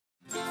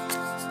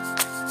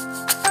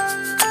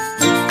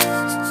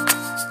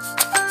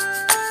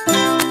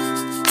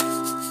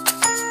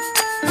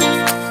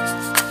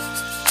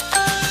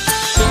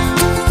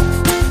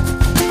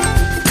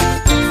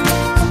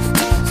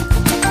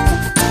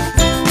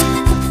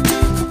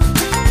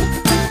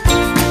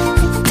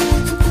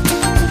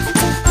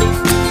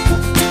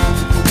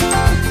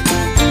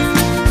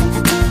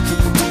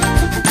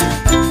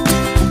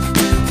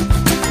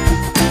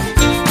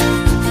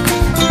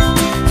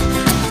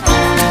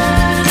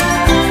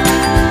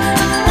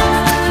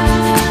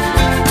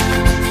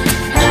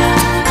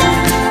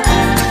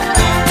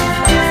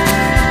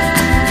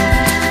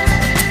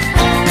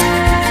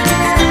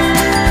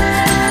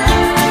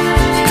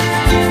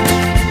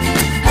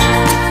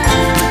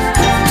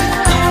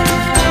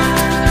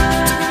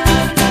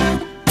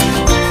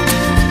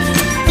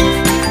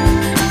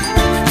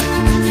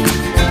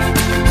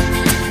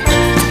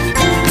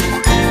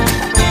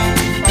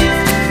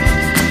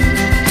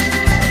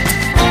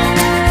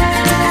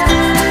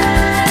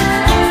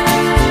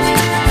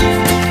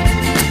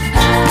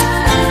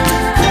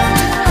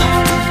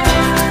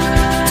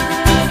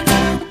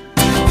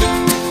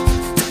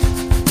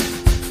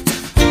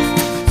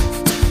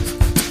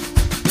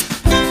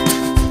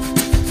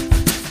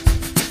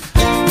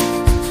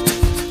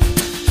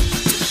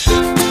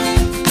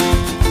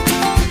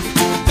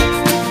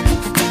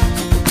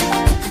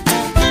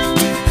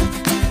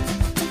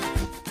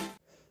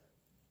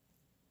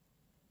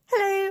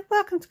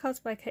Postcards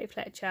by Kate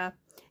Fletcher.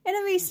 In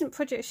a recent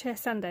Project Share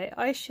Sunday,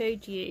 I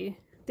showed you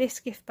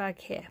this gift bag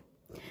here.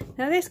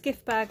 Now this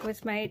gift bag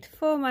was made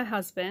for my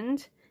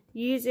husband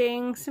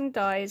using some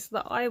dies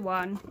that I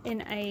won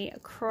in a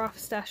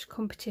Craftstash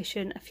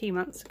competition a few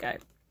months ago.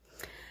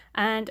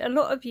 And a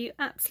lot of you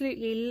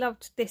absolutely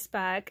loved this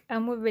bag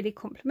and were really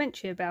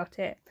complimentary about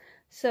it.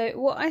 So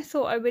what I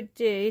thought I would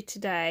do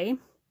today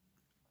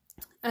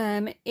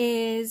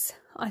is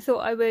I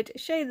thought I would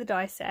show you the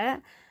die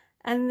set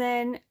and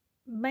then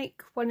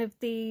make one of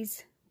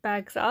these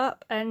bags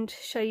up and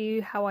show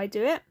you how I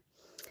do it.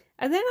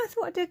 And then I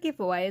thought I'd do a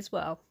giveaway as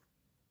well.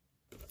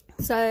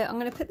 So I'm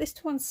going to put this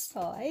to one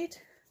side.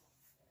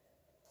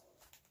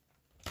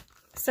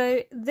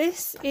 So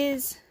this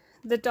is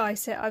the die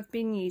set I've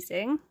been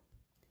using.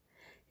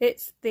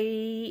 It's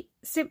the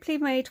Simply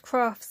Made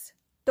Crafts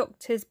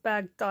Doctor's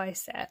Bag die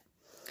set.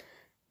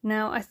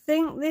 Now I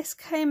think this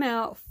came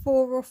out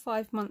 4 or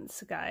 5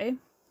 months ago.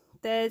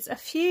 There's a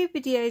few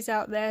videos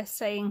out there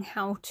saying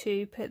how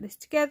to put this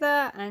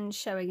together and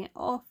showing it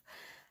off.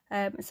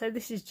 So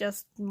this is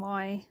just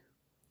my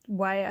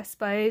way, I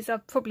suppose.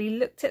 I've probably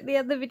looked at the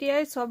other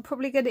videos, so I'm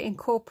probably going to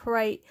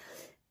incorporate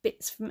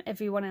bits from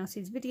everyone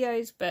else's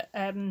videos. But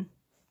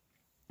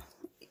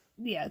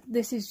yeah,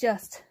 this is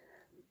just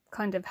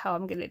kind of how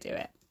I'm going to do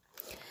it.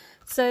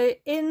 So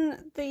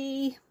in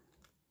the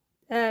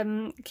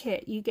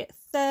kit you get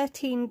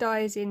 13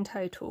 dies in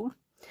total,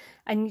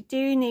 and you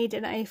do need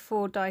an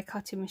A4 die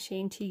cutting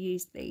machine to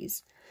use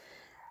these.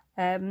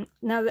 Now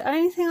the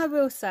only thing I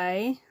will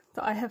say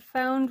that I have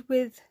found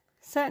with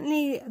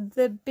certainly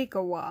the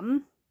bigger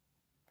one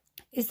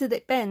is that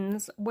it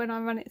bends when I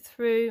run it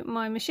through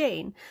my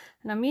machine,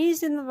 and I'm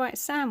using the right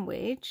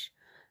sandwich,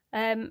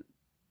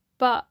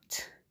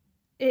 but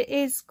it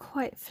is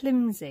quite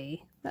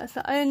flimsy. That's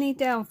the only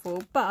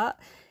downfall, but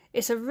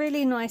it's a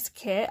really nice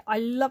kit. I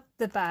love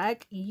the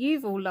bag.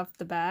 You've all loved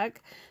the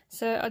bag,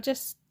 so I'll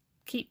just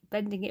keep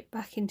bending it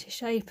back into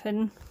shape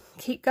and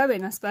keep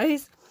going, I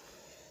suppose.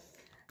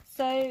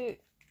 So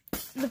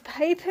the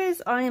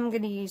papers I am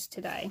going to use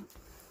today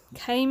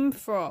came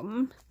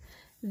from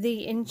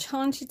the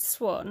Enchanted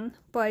Swan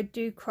by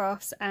Do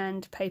Crafts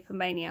and Paper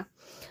Mania.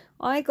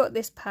 I got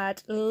this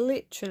pad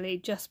literally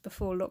just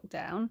before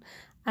lockdown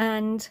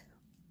and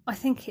I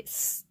think it's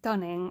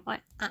stunning. I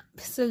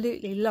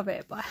absolutely love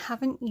it, but I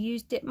haven't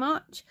used it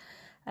much.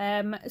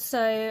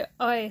 So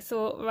I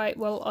thought, right,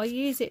 well, I'll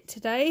use it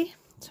today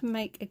to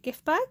make a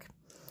gift bag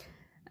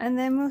and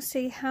then we'll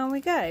see how we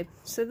go.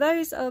 So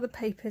those are the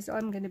papers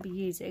I'm going to be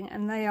using,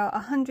 and they are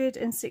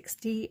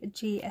 160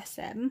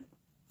 GSM.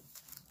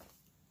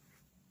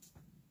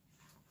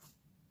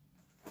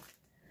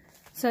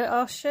 So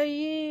I'll show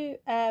you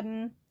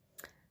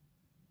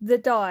the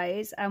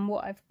dies and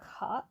what I've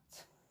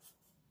cut.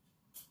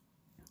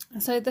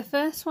 So the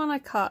first one I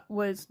cut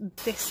was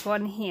this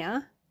one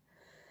here,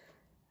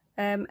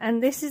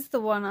 and this is the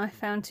one I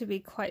found to be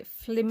quite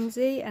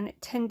flimsy, and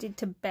it tended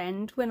to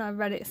bend when I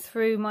ran it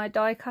through my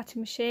die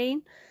cutting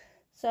machine.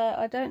 So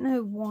I don't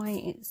know why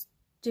it's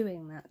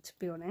doing that, to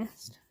be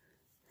honest.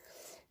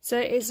 So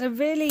it's a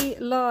really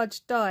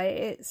large die.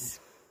 It's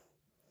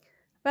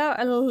about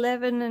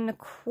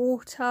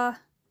 11¼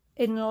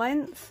 in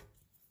length,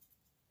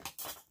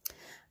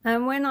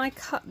 and when I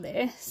cut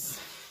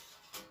this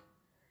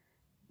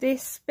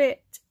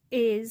bit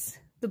is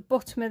the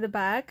bottom of the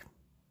bag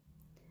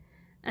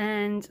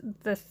and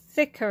the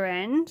thicker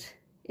end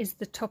is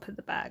the top of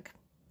the bag.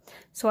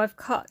 So I've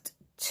cut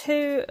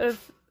 2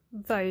 of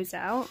those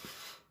out.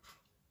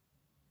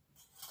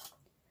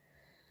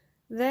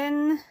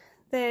 Then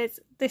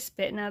there's this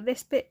bit. Now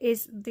this bit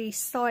is the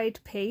side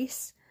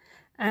piece,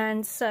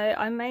 and so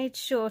I made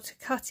sure to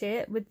cut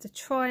it with the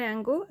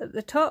triangle at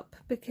the top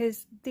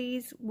because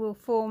these will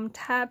form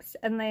tabs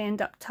and they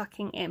end up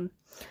tucking in.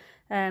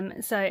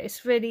 So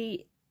it's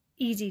really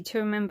easy to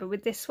remember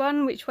with this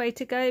one which way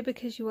to go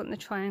because you want the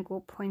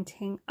triangle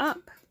pointing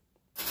up.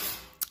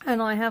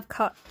 And I have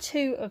cut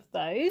 2 of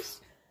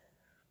those.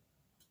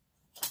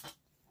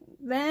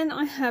 Then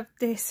I have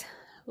this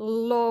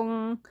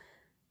long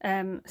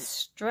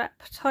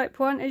strap type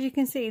one. As you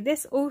can see,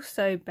 this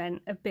also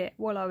bent a bit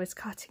while I was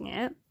cutting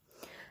it.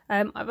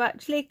 I've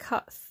actually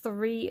cut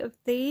 3 of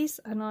these,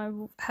 and I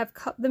have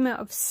cut them out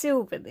of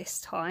silver this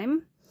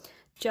time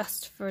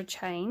just for a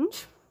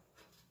change.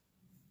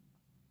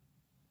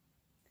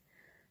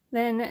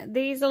 Then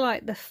these are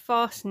like the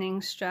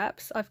fastening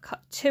straps. I've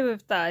cut 2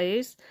 of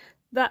those.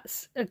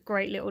 That's a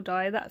great little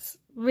die. That's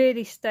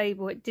really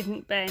stable. It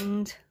didn't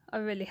bend.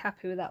 I'm really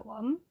happy with that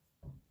one.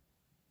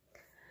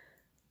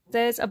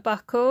 There's a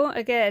buckle.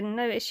 Again,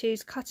 no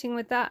issues cutting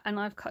with that, and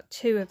I've cut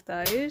 2 of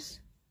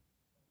those.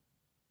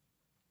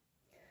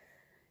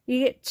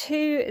 You get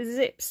 2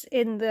 zips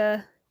in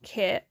the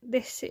kit.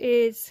 This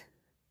is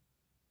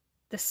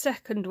the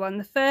second one.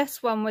 The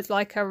first one was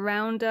like a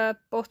rounder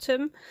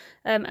bottom,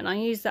 and I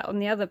used that on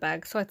the other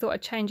bag, so I thought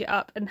I'd change it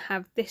up and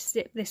have this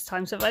zip this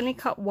time. So I've only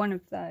cut 1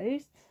 of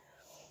those.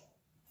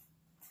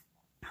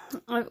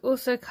 I've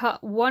also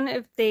cut 1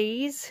 of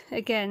these.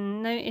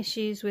 Again, no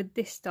issues with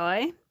this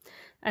die.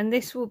 and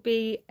this will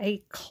be a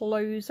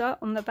closer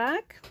on the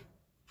bag.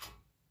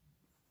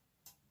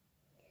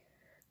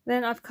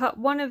 Then I've cut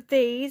one of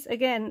these.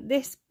 Again,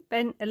 this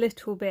bent a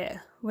little bit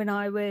when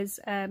I was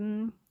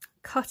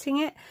cutting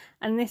it,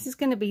 and this is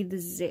going to be the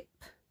zip.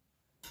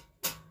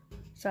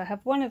 So I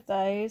have one of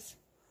those,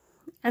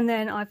 and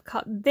then I've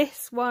cut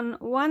this one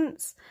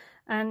once,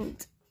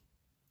 and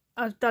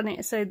I've done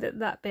it so that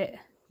that bit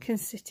can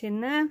sit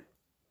in there.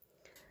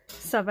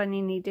 So I've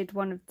only needed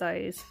one of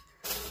those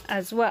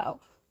as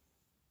well.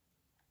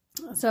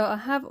 So I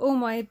have all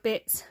my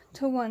bits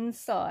to one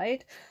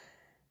side.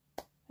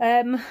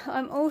 I'm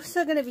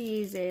also going to be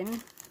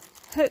using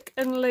hook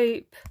and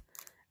loop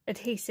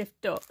adhesive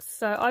dots.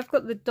 So I've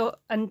got the dot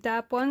and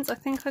dab ones. I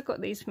think I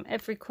got these from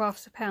Every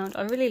Crafts a Pound.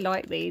 I really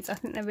like these. I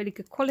think they're really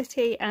good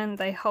quality and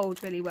they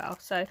hold really well.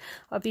 So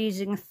I'll be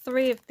using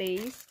 3 of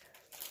these.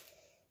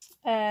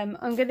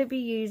 I'm going to be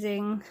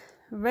using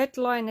red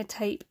liner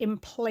tape in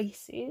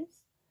places,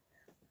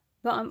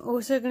 but I'm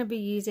also going to be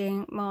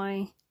using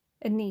my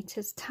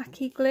Anita's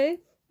tacky glue,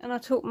 and I'll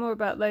talk more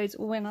about those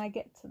when I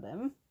get to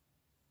them.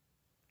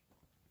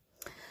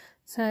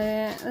 So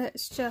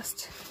let's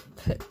just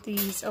put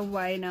these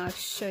away now I've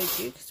showed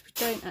you, because we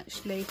don't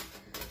actually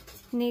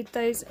need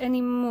those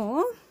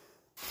anymore.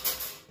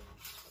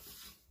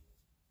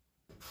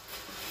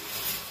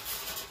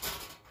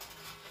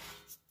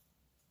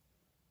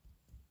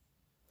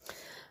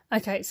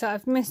 Okay, so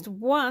I've missed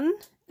one,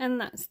 and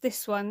that's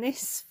this one.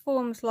 This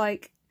forms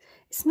like,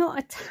 it's not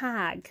a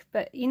tag,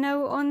 but you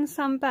know, on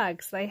some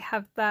bags they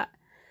have that,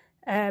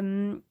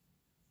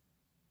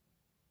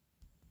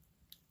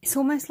 it's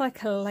almost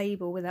like a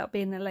label without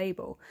being a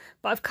label,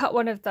 but I've cut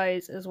one of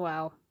those as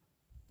well.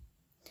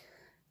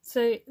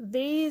 So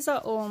these are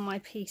all my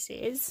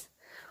pieces.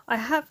 I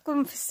have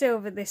gone for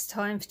silver this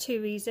time for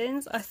 2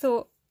 reasons. I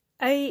thought,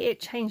 A, it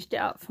changed it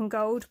up from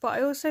gold, but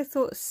I also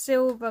thought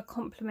silver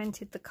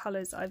complemented the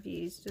colours I've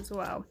used as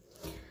well.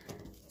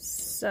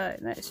 So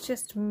let's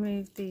just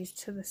move these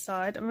to the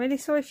side. I'm really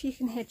sorry if you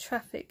can hear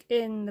traffic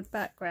in the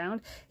background.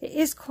 It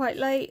is quite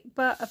late,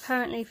 but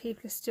apparently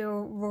people are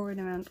still roaring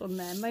around on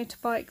their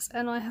motorbikes,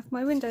 and I have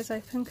my windows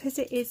open because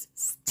it is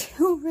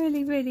still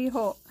really, really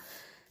hot.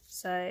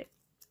 So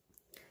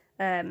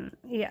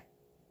yeah,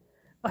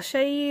 I'll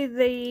show you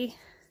the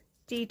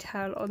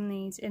detail on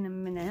these in a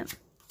minute.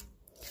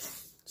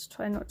 Just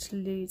try not to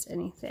lose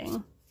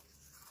anything.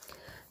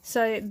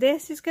 So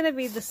this is going to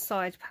be the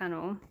side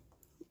panel.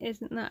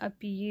 Isn't that a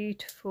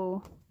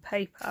beautiful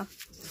paper?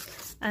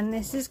 And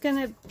this is going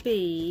to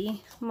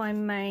be my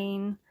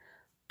main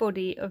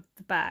body of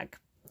the bag.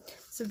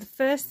 So the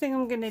first thing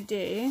I'm going to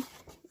do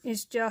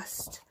is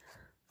just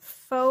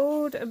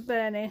fold and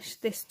burnish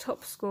this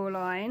top score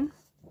line,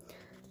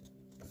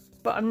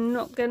 but I'm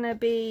not going to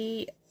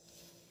be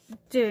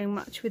doing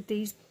much with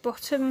these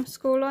bottom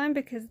score line,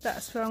 because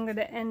that's where I'm going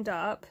to end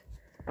up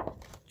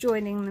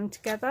joining them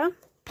together.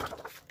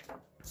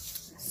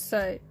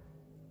 So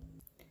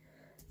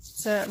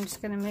I'm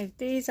just going to move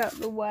these out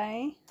the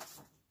way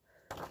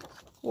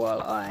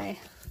while I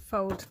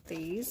fold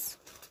these.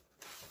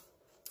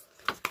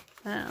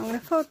 I'm going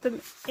to fold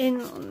them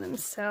in on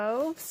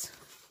themselves,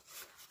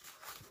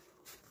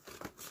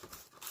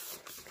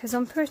 because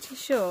I'm pretty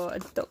sure a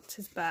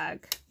doctor's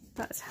bag,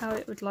 that's how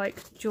it would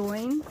like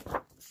join.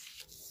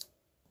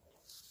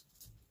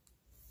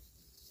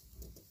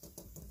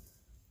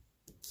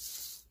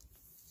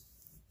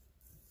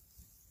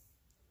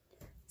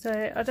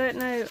 So I don't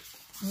know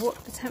what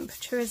the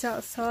temperature is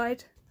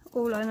outside.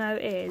 All I know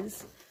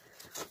is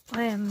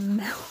I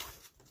am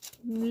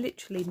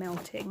literally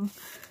melting.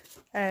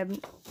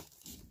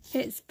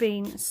 It's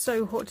been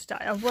so hot today.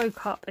 I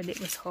woke up and it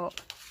was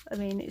hot. I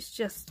mean, it's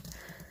just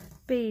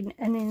been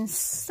an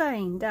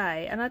insane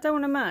day, and I don't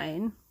want to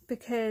moan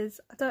because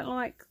I don't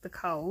like the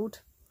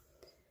cold,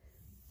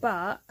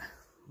 but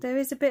there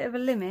is a bit of a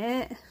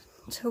limit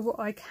to what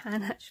I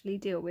can actually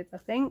deal with, I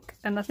think,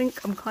 and I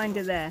think I'm kind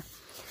of there.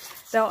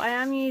 So I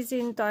am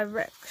using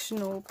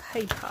directional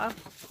paper,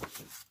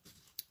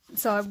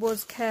 so I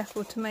was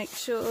careful to make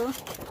sure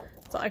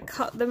that I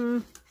cut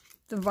them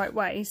the right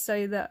way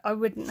so that I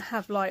wouldn't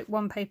have like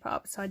one paper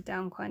upside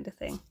down kind of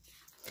thing.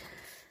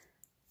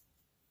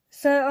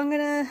 So I'm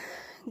going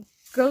to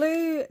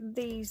glue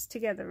these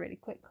together really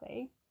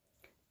quickly,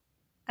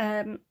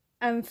 and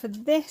for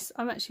this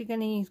I'm actually going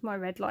to use my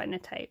red liner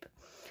tape.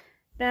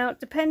 Now,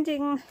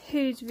 depending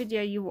whose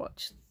video you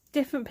watch,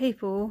 different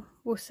people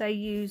will say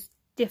use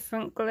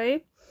different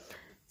glue.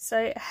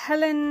 So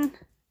Helen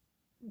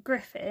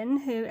Griffin,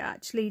 who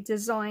actually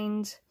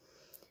designed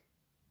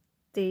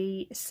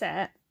the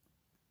set,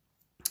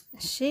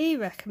 she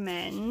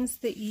recommends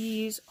that you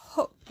use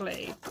hot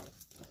glue,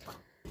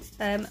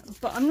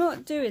 but I'm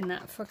not doing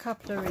that for a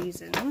couple of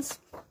reasons.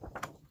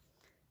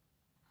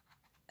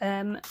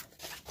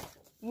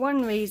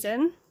 One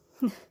reason,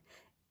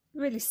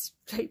 really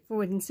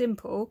straightforward and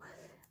simple,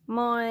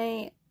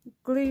 my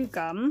glue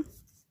gun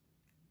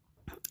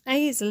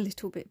A is a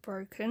little bit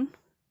broken,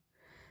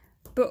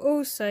 but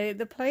also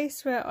the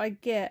place where I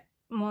get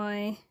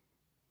my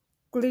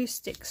glue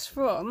sticks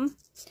from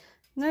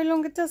no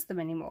longer does them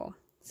anymore.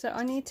 So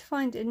I need to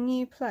find a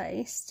new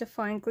place to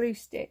find glue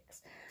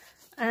sticks,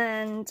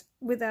 and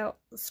without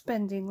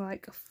spending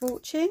like a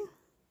fortune.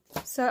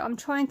 So I'm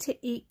trying to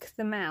eke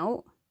them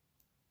out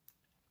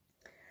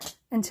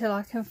until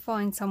I can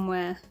find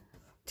somewhere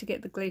to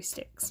get the glue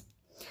sticks.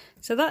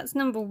 So that's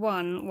number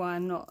one why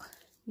I'm not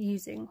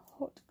using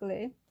hot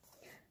glue.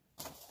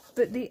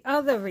 But the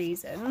other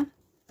reason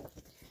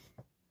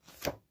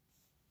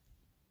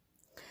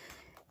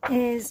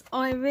is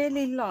I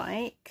really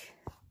like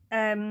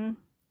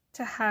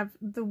to have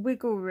the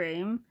wiggle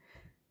room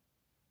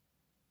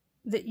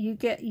that you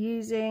get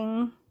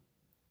using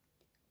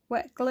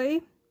wet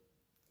glue.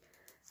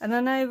 And I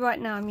know right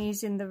now I'm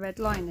using the red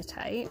liner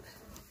tape,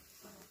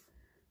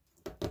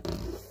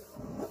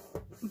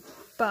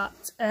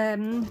 but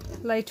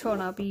later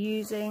on I'll be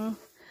using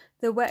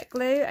the wet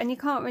glue, and you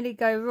can't really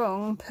go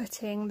wrong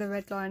putting the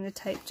red liner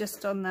tape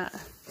just on that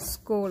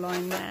score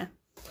line there.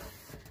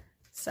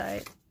 So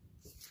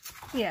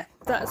yeah,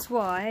 that's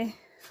why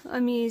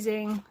I'm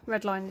using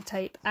red liner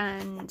tape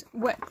and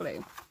wet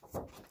glue.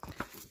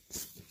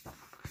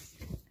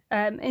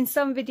 In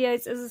some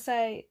videos, as I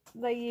say,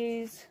 they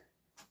use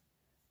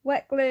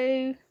wet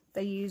glue,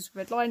 they use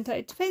red liner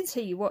tape. Depends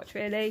who you watch,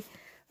 really.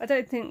 I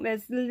don't think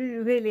there's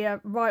really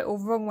a right or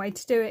wrong way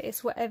to do it.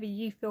 It's whatever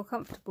you feel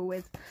comfortable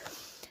with.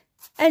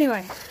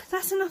 Anyway,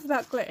 that's enough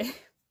about glue.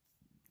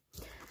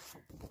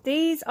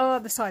 These are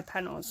the side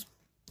panels.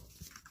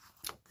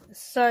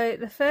 So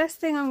the first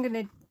thing I'm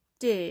going to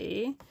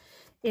do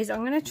is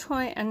I'm going to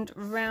try and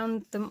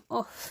round them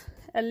off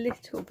a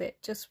little bit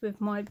just with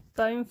my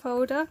bone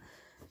folder,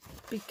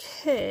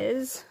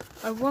 because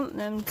I want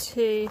them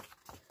to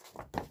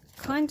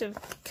kind of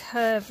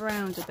curve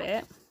around a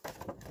bit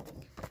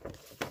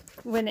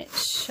when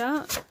it's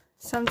shut.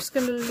 So I'm just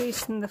going to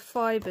loosen the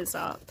fibres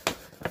up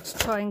to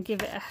try and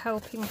give it a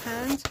helping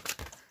hand.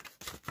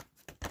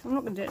 I'm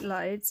not going to do it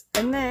loads.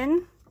 And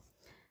then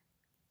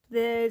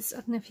there's, I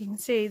don't know if you can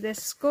see,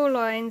 there's score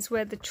lines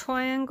where the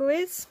triangle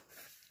is,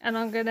 and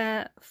I'm going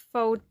to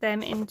fold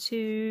them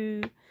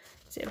into,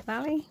 is it a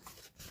valley?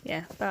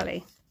 Yeah,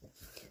 valley.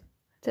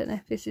 I don't know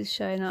if this is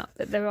showing up,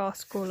 but there are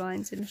score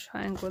lines in the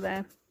triangle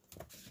there.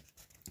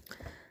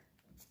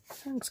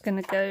 So I'm just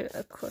going to go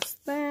across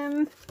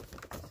them.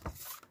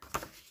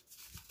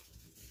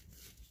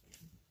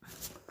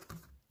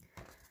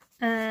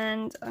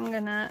 And I'm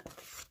going to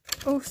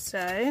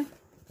also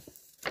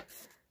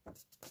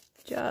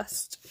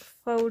just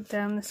fold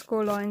down the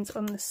score lines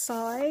on the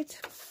side.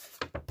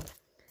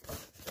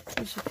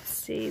 As you can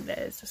see,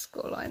 there's a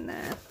score line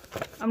there.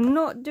 I'm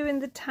not doing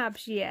the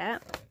tabs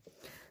yet.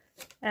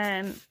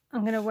 I'm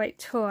going to wait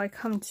till I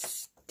come to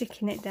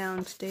sticking it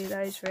down to do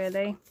those,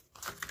 really.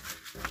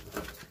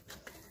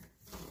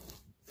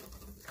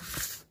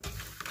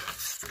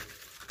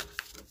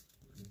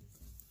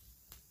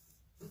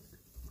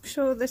 I'm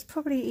sure there's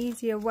probably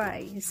easier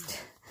ways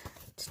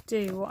to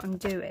do what I'm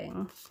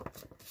doing.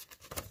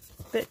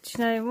 But,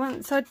 you know,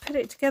 once I'd put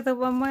it together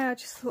one way, I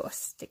just thought I'd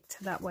stick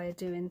to that way of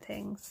doing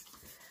things.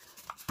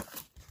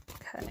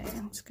 Okay,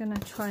 I'm just going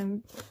to try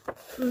and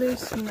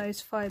loosen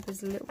those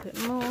fibres a little bit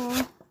more.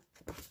 I'm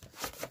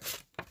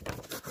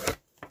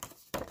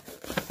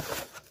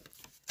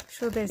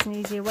sure there's an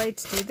easier way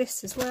to do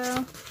this as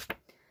well,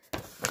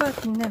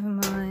 but never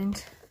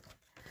mind.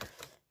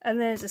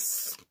 And there's a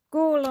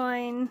score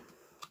line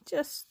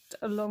just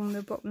along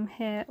the bottom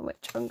here,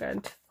 which I'm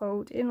going to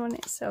fold in on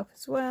itself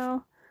as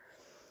well.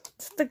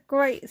 It's the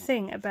great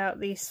thing about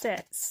these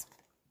sets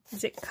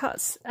is it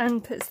cuts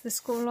and puts the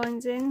score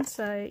lines in,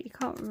 so you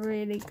can't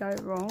really go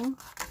wrong.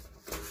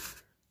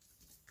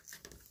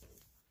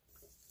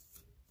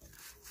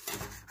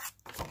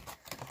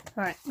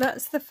 Right,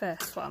 that's the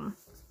first one.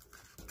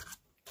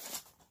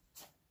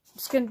 I'm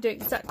just going to do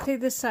exactly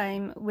the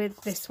same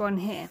with this one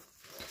here.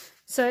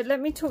 So let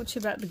me talk to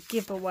you about the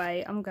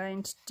giveaway I'm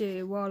going to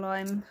do while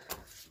I'm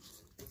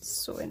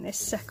sorting this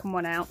second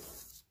one out.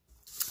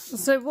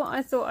 So what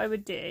I thought I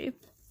would do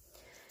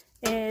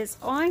is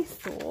I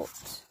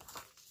thought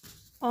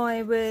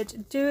I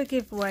would do a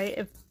giveaway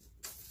of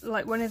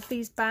like one of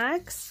these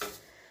bags.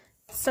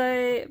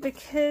 So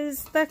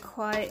because they're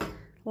quite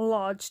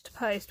large to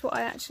post, what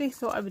I actually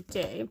thought I would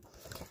do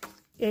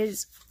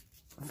is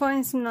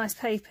find some nice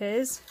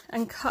papers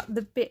and cut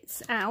the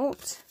bits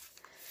out,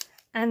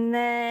 and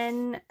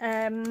then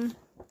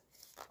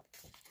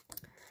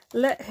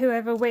let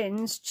whoever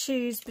wins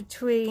choose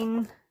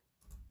between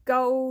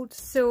gold,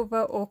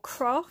 silver or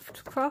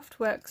craft.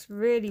 Craft works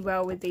really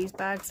well with these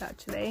bags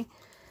actually.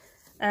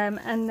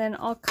 And then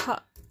I'll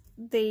cut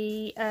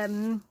the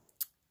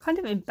kind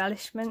of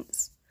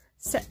embellishments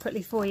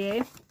separately for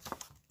you.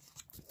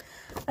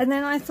 And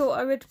then I thought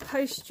I would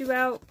post you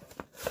out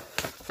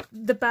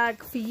the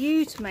bag for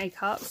you to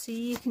make up, so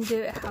you can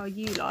do it how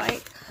you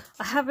like.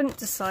 I haven't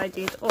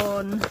decided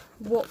on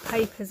what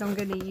papers I'm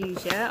going to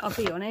use yet, I'll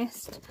be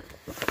honest.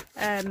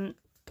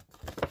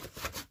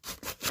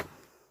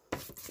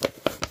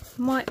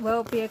 Might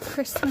well be a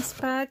Christmas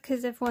bag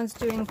because everyone's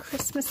doing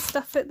Christmas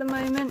stuff at the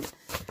moment,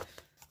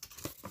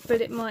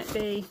 but it might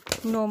be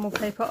normal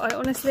paper. I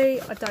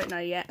don't know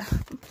yet.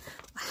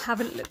 I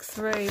haven't looked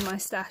through my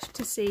stash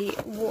to see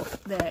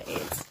what there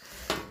is.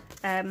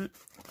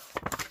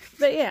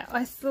 But yeah,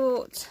 I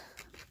thought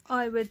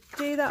I would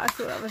do that. I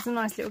thought that was a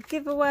nice little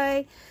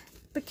giveaway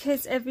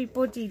because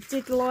everybody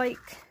did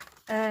like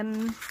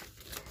the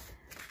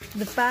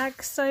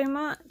bag so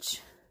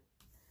much.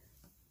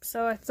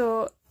 So I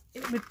thought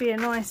it would be a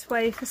nice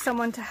way for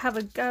someone to have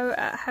a go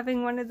at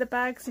having one of the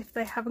bags if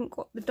they haven't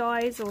got the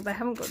dies or they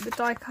haven't got the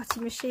die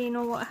cutting machine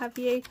or what have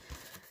you.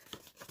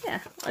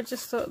 Yeah, I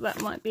just thought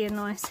that might be a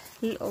nice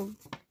little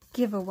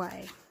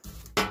giveaway.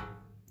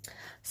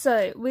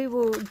 So we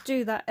will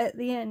do that at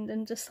the end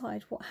and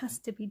decide what has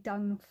to be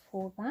done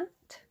for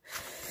that.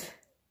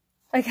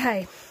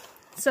 Okay,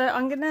 so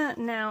I'm gonna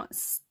now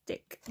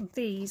stick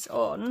these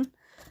on.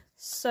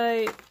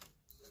 So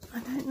I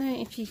don't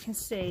know if you can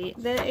see,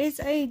 there is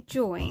a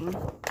join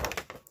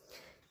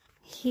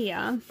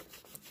here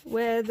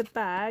where the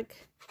bag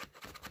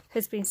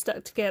has been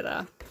stuck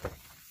together.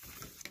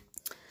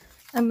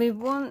 And we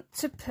want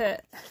to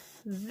put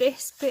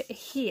this bit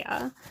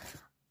here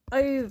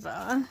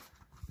over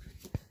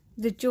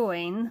the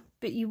join,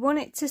 but you want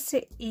it to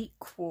sit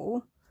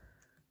equal,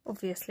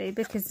 obviously,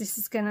 because this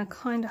is going to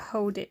kind of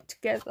hold it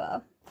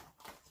together.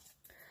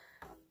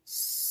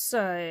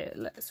 So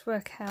let's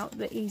work out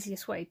the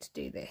easiest way to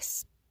do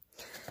this.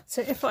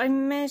 So if I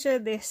measure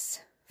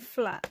this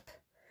flap,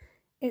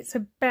 it's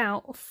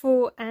about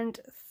 4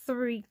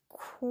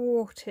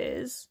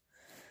 3/4.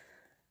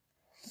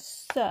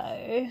 So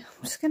I'm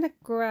just going to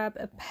grab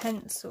a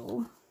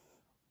pencil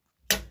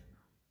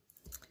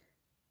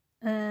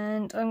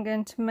and I'm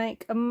going to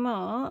make a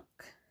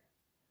mark.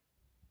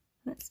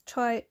 Let's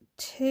try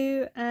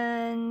 2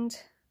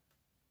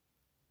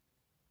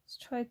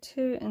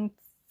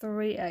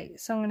 3/8.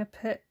 So I'm going to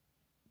put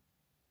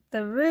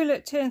the rule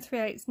at 2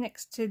 3/8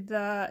 next to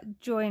the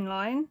join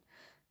line,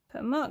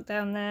 put a mark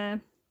down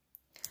there,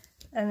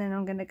 and then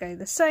I'm going to go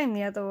the same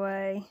the other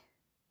way.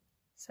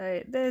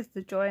 So there's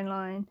the join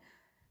line,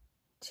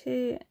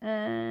 2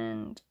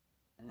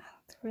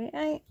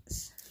 3/8.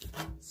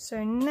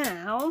 So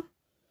now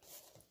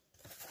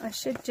I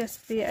should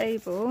just be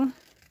able,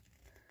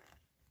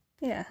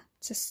 yeah,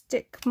 to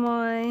stick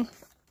my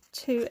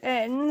two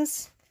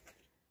ends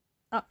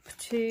up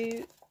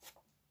to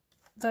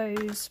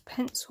those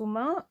pencil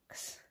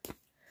marks. I'm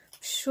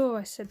sure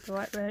I said the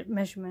right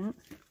measurement.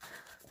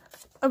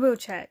 I will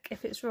check.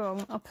 If it's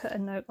wrong, I'll put a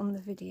note on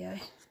the video.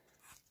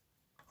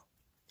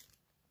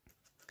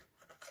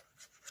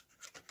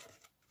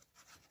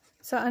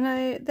 So I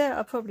know there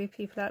are probably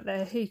people out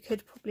there who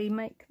could probably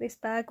make this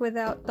bag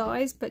without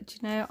dies, but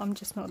you know, I'm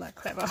just not that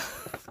clever.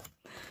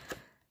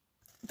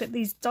 But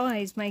these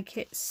dies make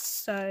it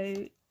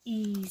so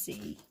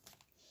easy.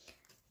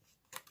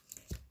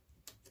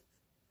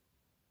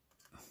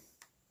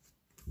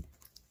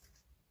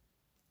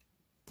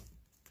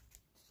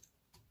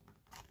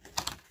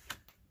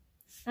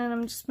 And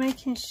I'm just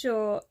making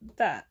sure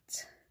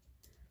that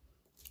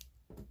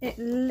it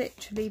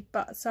literally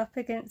butts up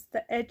against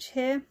the edge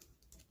here.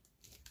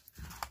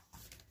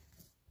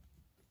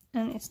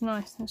 And it's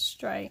nice and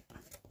straight.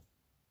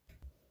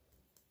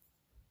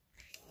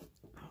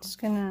 I'm just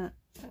gonna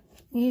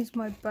use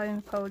my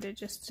bone folder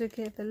just to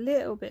give a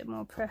little bit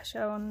more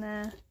pressure on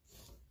there.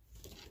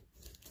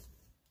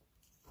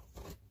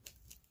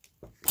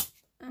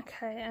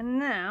 Okay, and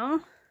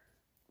now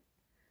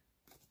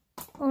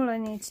all I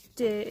need to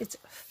do is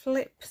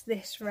flip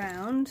this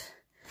round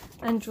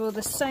and draw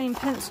the same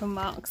pencil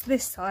marks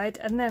this side,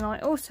 and then I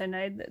also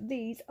know that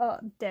these are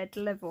dead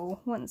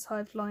level once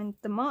I've lined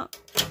them up.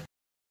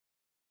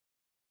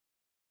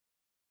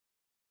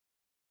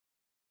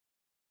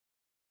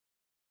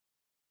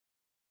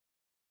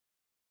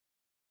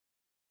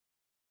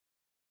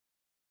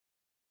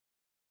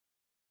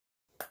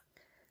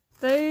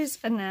 Those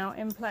are now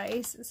in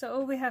place, so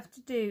all we have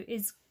to do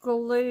is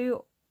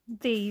glue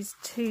these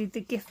to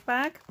the gift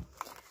bag.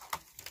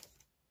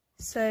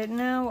 So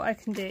now what I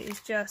can do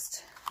is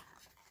just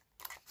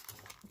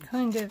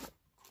kind of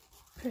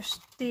push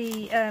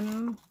the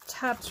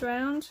tabs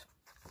round,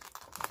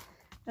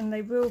 and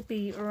they will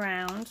be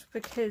round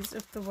because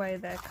of the way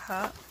they're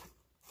cut.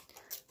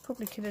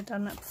 Probably could have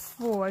done that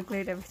before I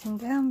glued everything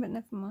down, but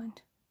never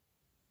mind.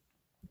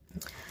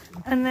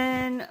 And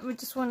then we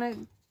just want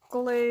to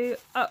glue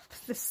up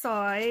the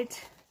side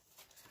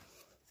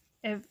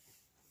of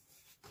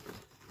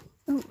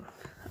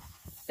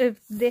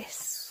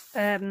this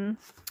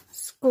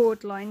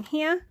scored line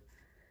here,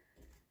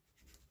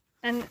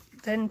 and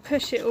then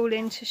push it all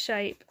into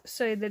shape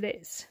so that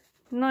it's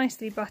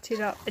nicely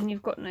butted up and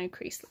you've got no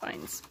crease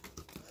lines.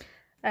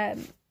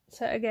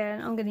 So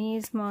again, I'm going to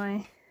use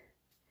my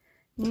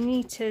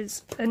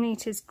Anita's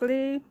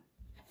glue.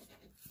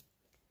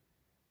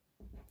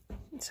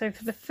 So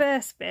for the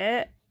first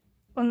bit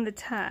on the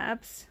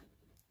tabs,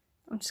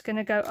 I'm just going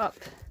to go up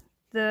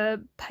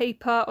the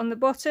paper on the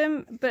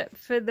bottom, but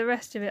for the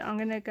rest of it I'm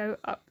going to go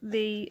up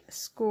the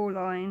score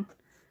line.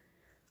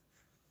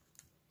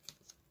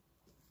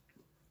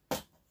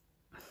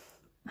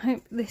 I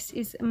hope this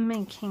is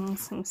making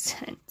some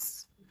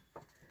sense.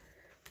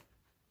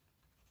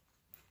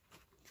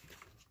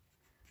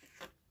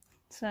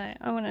 So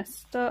I want to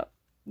start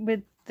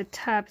with the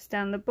tabs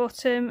down the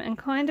bottom and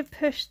kind of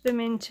push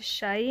them into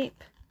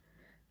shape,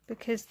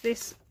 because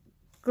this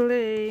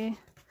glue,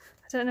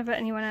 I don't know about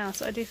anyone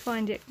else, I do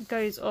find it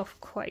goes off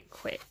quite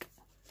quick.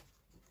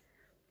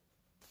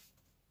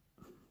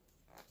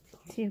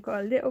 So you've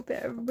got a little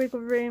bit of wiggle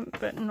room,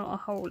 but not a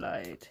whole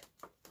load.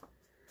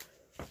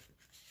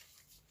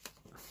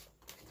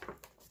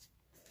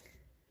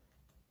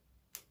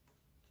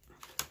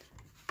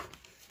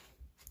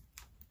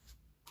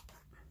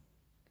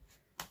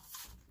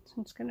 So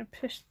I'm just going to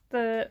push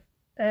the,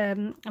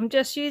 I'm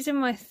just using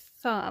my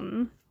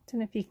thumb, I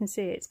don't know if you can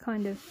see it, it's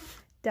kind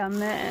of down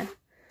there.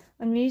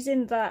 I'm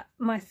using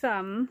my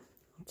thumb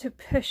to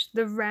push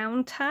the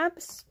round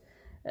tabs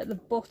at the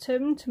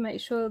bottom to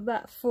make sure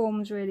that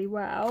forms really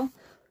well.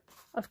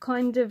 I've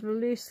kind of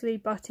loosely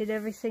butted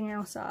everything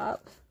else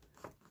up,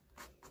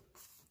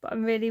 but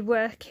I'm really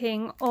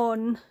working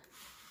on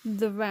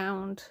the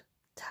round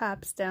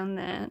tabs down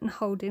there and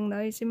holding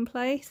those in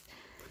place,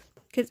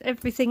 because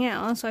everything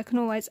else I can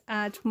always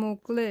add more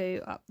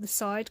glue up the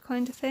side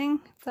kind of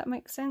thing, if that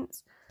makes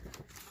sense.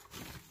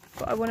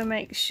 But I want to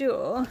make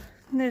sure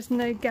there's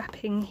no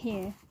gapping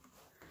here.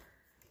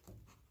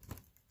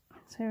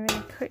 So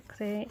really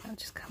quickly I'll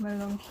just come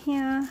along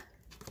here.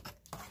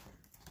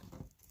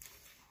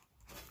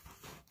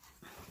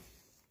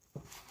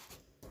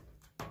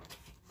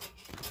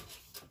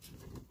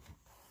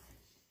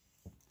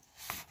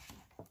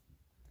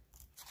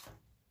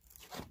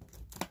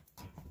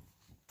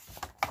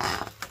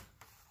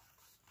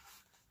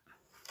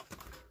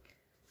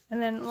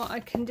 And then what I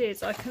can do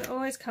is I can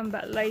always come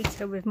back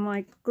later with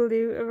my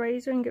glue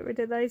eraser and get rid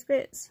of those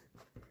bits.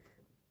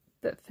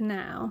 But for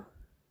now,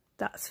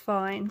 that's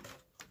fine.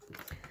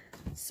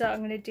 So I'm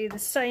going to do the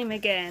same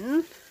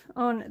again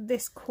on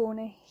this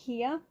corner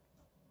here.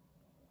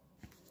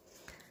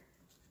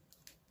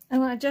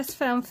 And I just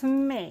found, for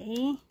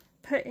me,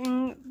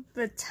 putting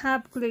the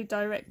tab glue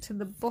direct to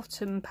the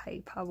bottom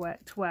paper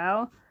worked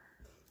well.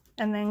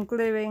 And then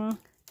gluing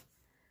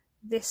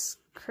this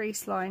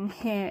crease line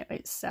here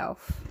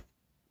itself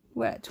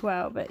worked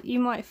well. But you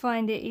might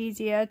find it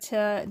easier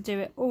to do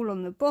it all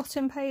on the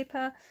bottom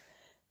paper.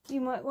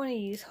 You might want to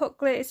use hot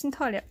glue, it's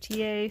entirely up to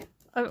you.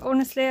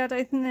 Honestly, I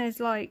don't think there's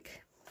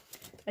like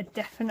a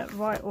definite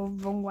right or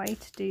wrong way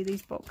to do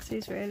these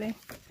boxes, really.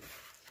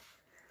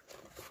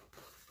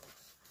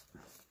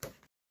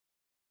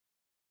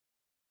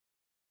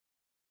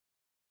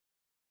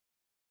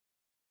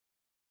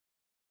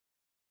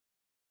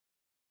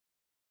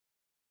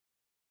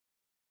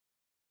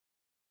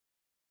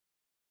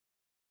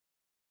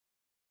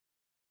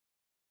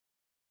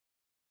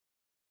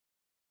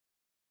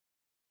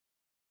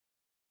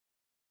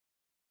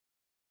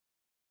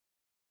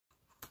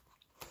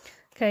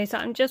 Okay, so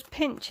I'm just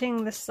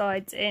pinching the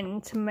sides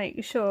in to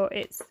make sure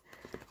it's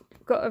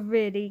got a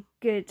really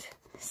good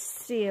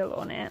seal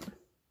on it.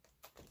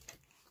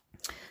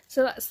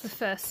 So that's the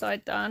first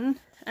side done,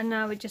 and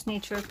now we just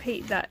need to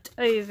repeat that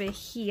over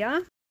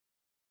here.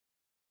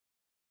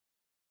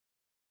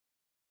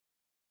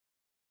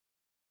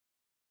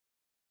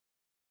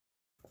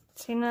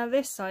 See, now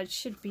this side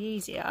should be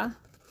easier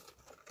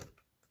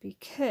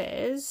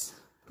because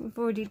we've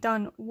already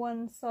done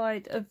one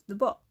side of the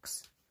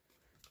box.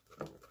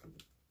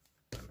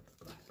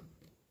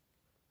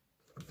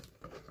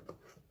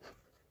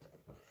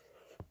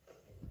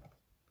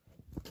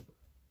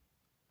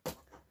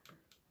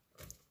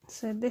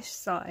 So this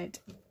side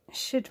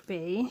should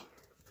be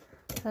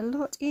a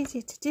lot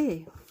easier to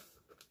do.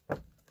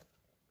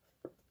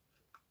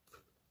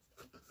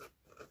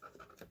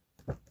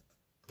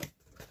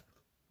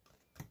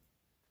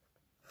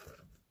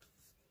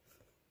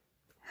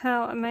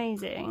 How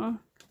amazing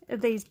are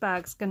these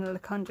bags going to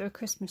look under a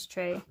Christmas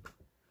tree?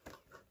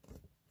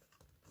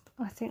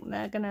 I think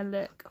they're going to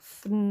look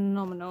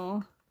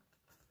phenomenal.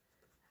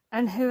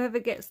 And whoever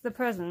gets the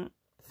present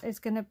is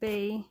going to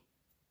be...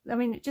 I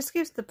mean, it just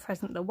gives the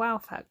present the wow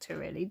factor,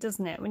 really,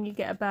 doesn't it? When you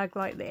get a bag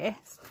like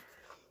this.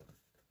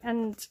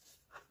 And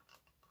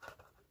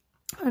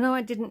I know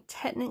I didn't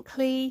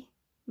technically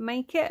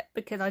make it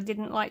because I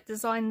didn't like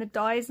design the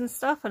dies and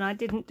stuff, and I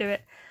didn't do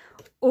it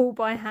all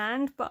by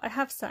hand, but I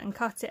have sat and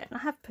cut it and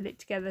I have put it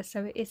together,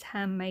 so it is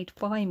handmade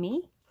by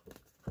me.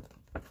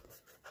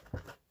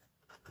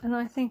 And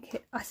I think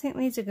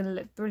these are going to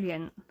look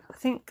brilliant. I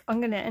think I'm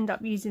going to end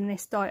up using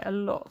this die a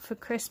lot for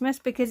Christmas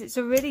because it's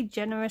a really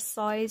generous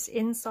size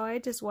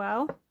inside as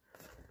well.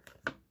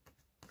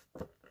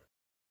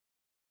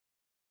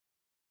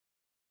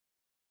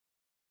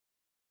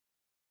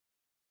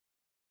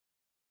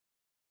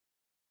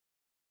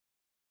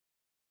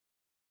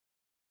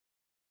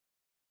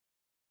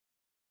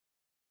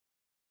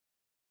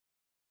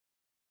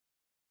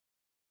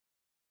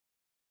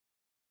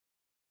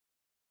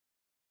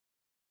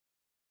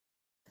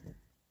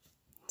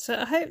 So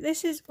I hope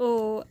this is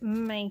all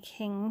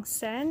making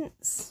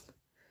sense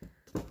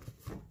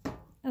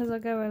as I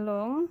go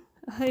along.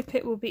 I hope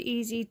it will be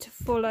easy to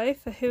follow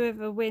for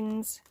whoever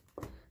wins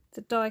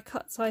the die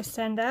cuts I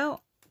send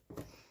out.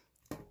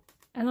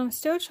 And I'm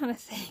still trying to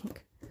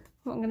think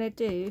what I'm going to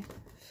do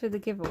for the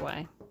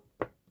giveaway,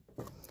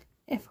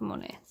 if I'm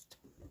honest.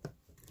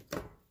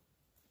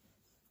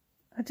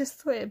 I just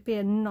thought it'd be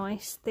a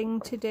nice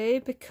thing to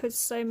do because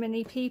so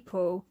many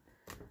people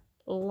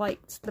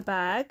liked the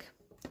bag.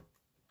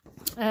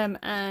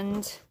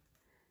 And,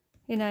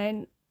 you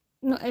know,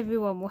 not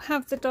everyone will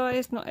have the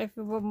dies, not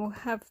everyone will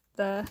have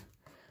the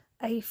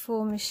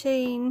A4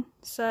 machine,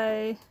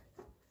 so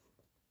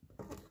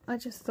I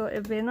just thought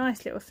it'd be a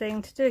nice little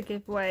thing to do a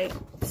giveaway,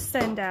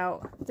 send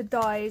out the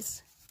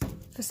dies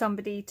for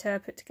somebody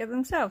to put together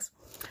themselves.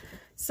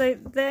 So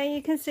there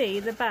you can see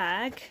the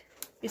bag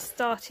is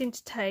starting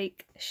to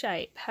take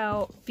shape.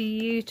 How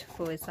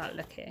beautiful is that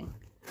looking?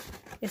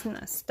 Isn't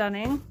that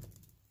stunning?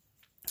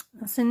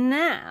 So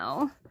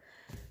now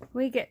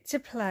we get to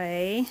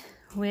play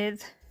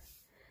with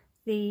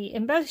the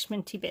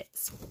embellishment-y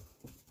bits.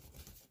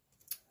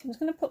 I'm just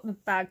going to put the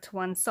bag to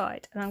one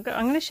side, and I'm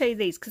going to show you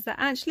these because they're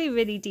actually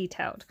really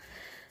detailed.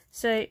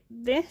 So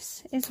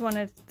this is one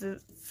of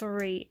the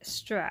 3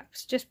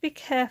 straps. Just be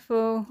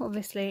careful,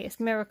 obviously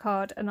it's mirror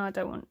card and I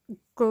don't want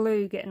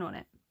glue getting on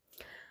it.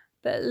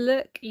 But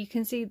look, you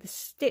can see the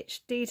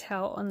stitch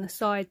detail on the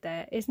side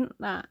there. Isn't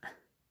that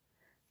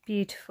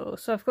beautiful?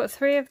 So I've got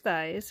 3 of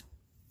those.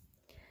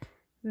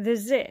 The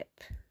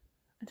zip,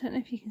 I don't know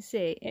if you can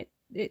see,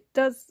 it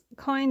does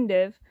kind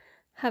of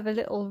have a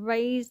little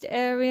raised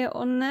area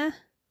on there,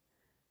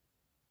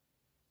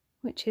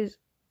 which is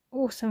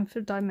awesome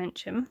for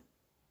dimension.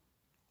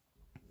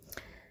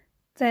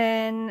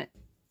 Then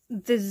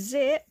the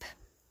zip,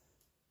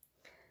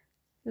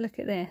 look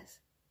at this,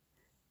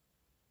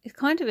 it's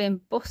kind of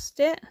embossed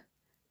it,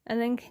 and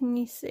then can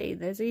you see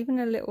there's even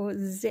a little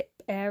zip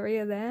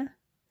area there?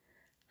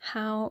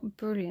 How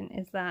brilliant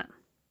is that?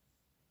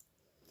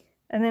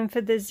 And then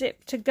for the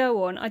zip to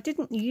go on, I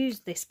didn't use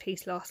this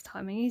piece last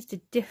time, I used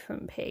a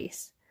different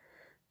piece.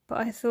 But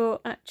I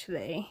thought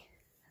actually,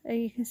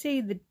 you can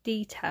see the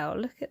detail,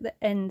 look at the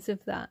ends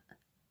of that.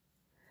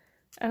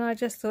 And I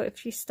just thought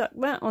if you stuck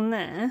that on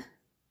there,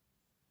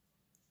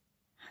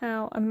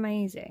 how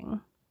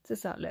amazing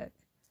does that look?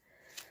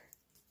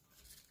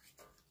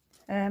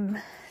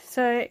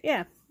 So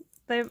yeah,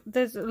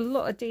 there's a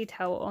lot of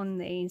detail on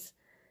these.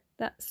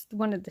 That's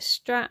one of the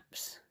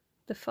straps.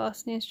 The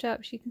fastening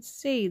straps, you can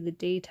see the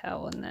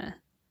detail on there.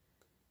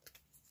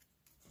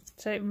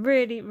 So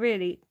really,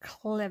 really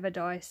clever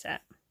die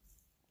set.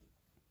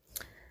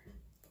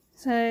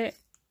 So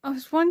I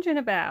was wondering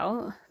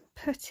about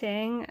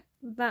putting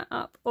that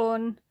up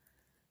on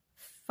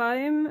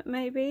foam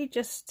maybe,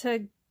 just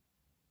to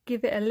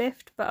give it a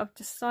lift, but I've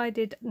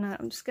decided no,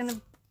 I'm just going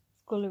to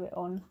glue it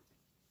on.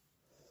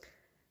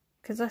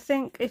 Because I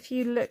think if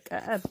you look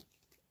at a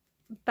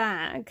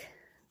bag,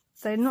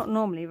 they're not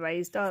normally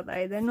raised, are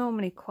they? They're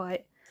normally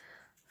quite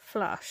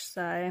flush,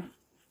 so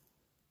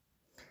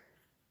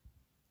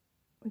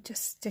we'll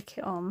just stick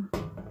it on.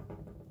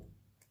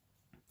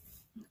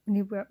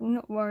 I'm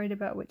not worried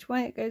about which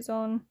way it goes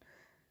on.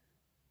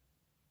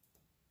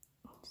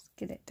 Just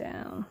get it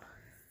down.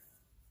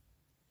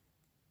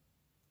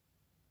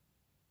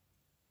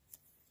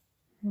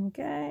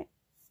 Okay.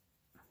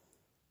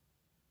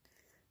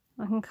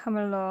 I can come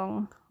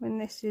along when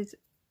this is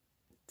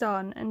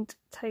done and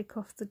take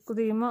off the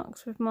glue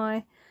marks with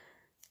my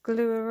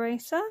glue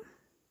eraser.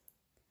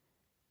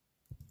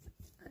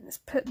 Let's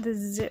put the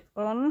zip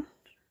on.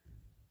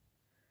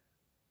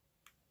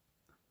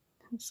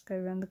 I'll just go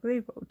around the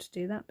glue bottle to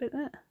do that bit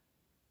there.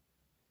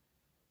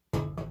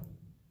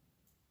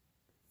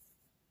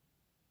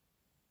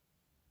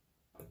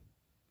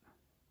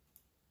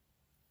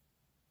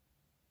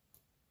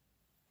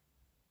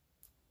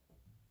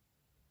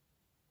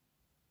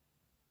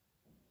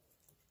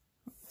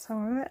 So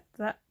I'm going to let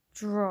that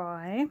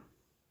dry.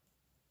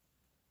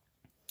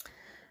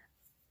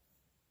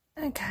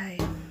 Okay,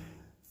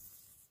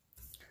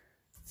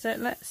 so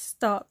let's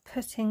start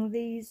putting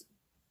these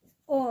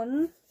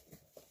on.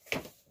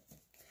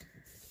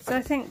 So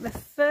I think the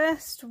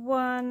first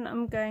one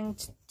I'm going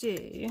to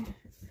do,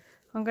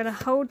 I'm going to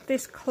hold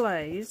this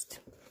closed,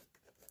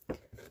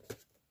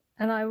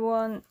 and I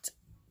want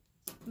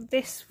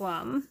this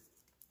one,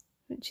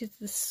 which is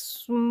the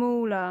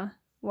smaller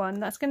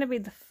one, that's going to be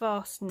the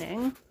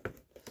fastening.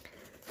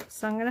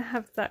 So I'm going to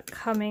have that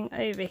coming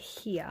over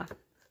here.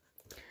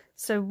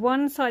 So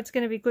one side's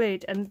going to be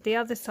glued and the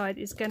other side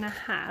is going to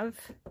have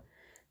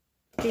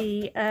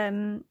the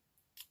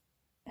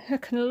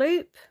hook and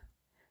loop.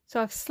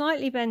 So I've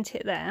slightly bent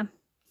it there,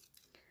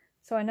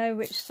 so I know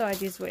which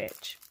side is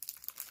which.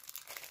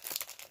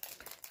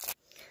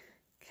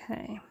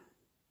 Okay.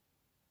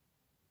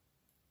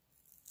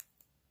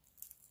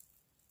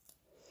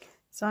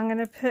 So I'm going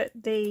to put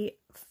the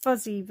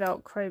fuzzy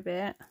Velcro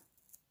bit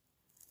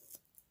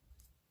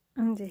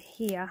under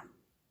here.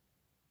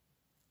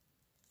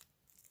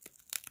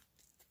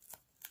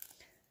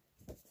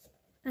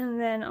 And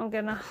then I'm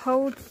going to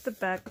hold the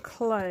bag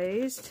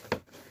closed,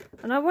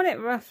 and I want it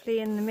roughly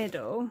in the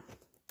middle,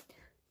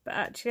 But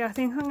actually I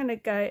think I'm going to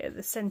go at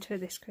the centre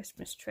of this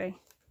Christmas tree,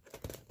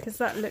 because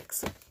that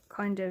looks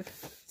kind of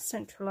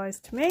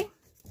centralised to me.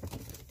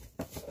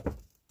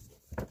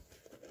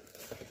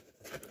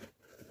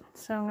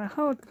 So I'm going to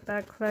hold the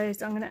bag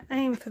closed. I'm going to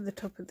aim for the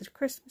top of the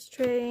Christmas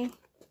tree.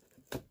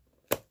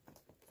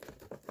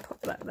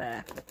 Pop that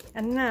there.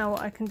 And now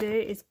what I can do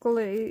is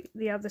glue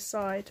the other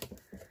side,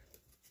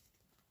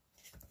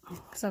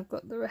 because I've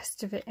got the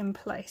rest of it in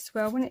place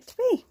where I want it to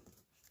be.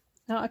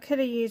 Now I could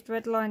have used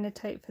red liner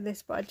tape for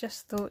this, but I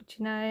just thought,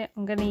 you know,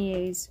 I'm going to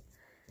use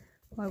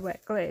my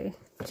wet glue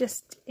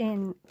just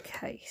in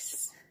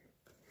case.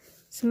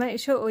 So make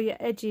sure all your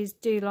edges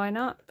do line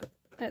up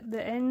at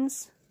the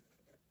ends.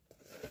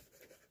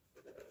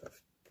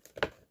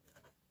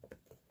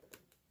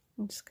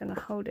 I'm just going to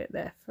hold it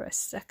there for a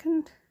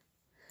second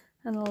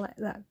and I'll let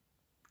that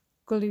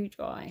glue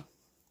dry.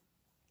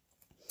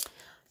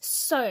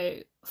 So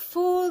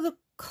for the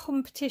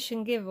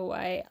competition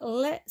giveaway,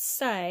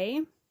 let's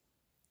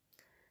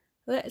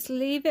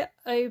leave it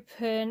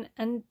open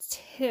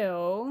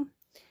until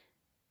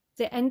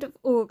the end of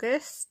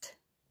August.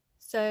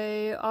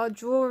 So I'll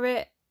draw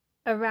it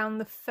around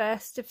the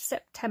 1st of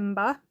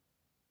September.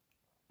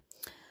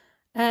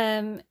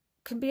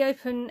 Can be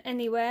open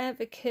anywhere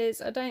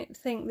because I don't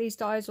think these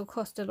dies will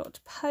cost a lot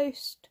to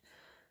post.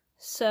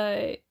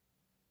 So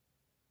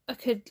I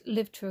could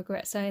live to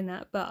regret saying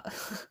that, but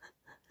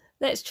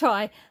let's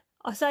try.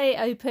 I'll say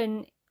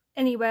open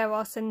anywhere.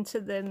 I'll send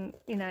to them,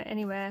 you know,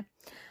 anywhere.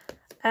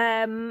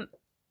 And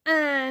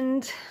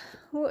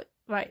what?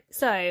 Right,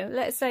 so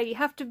let's say you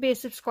have to be a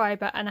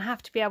subscriber and I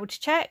have to be able to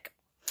check.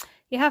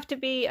 You have to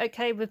be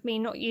okay with me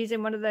not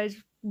using one of those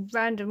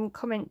random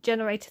comment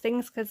generator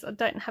things, because I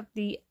don't have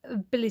the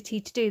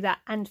ability to do that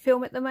and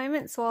film at the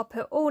moment. So I'll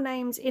put all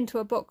names into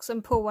a box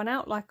and pull one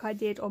out like I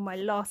did on my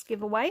last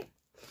giveaway.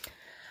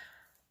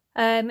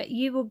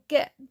 You will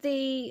get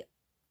the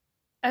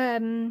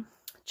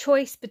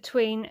choice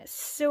between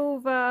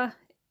silver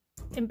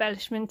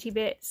embellishmenty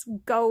bits,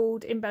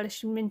 gold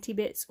embellishmenty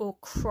bits, or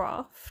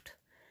craft.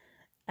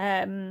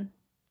 You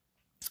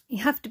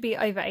have to be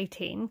over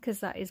 18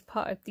 because that is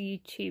part of the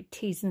YouTube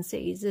T's and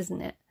C's,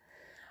 isn't it?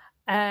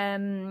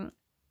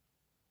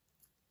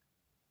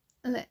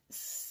 Let's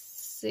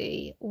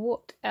see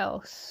what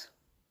else.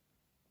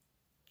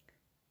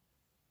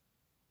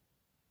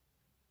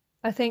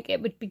 I think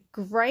it would be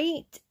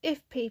great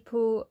if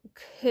people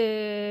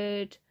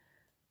could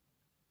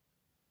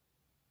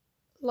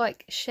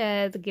like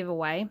share the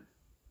giveaway,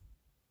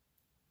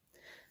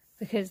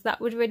 because that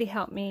would really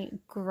help me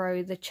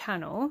grow the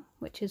channel,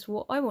 which is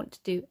what I want to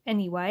do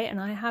anyway. And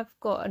I have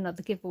got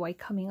another giveaway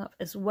coming up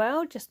as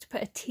well, just to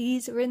put a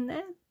teaser in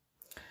there.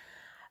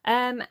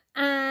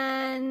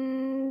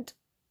 And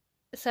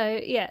so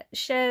yeah,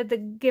 share the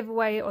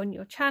giveaway on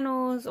your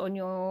channels, on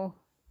your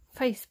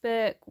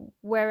Facebook,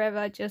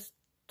 wherever. Just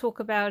talk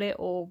about it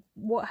or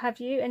what have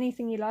you,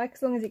 anything you like,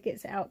 as long as it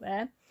gets out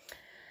there.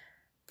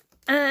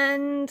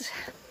 And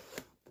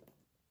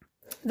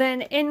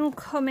then in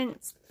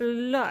comments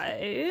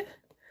below,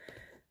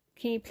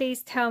 can you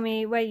please tell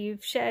me where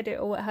you've shared it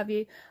or what have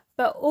you,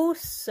 but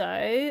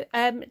also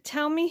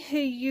tell me who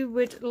you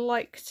would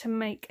like to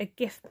make a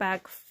gift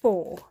bag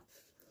for,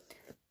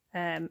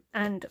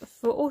 and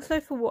also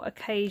for what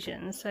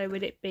occasion. So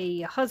would it be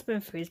your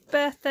husband for his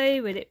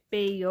birthday, would it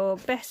be your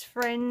best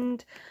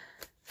friend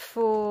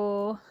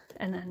for,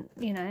 and then,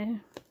 you know,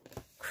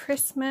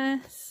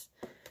 Christmas,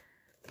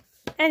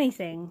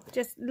 anything.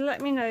 Just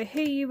let me know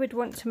who you would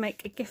want to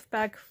make a gift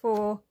bag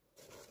for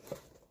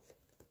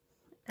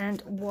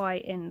and why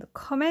in the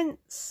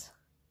comments.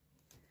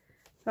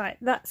 Right,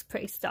 that's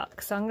pretty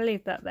stuck, so I'm going to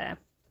leave that there.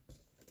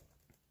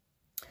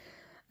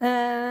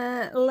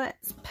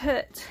 Let's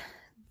put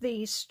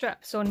these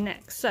straps on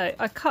next. So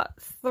I cut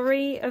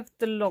 3 of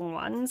the long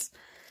ones,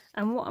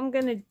 and what I'm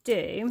going to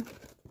do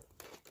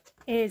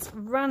is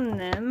run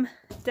them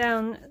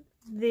down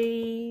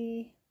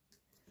the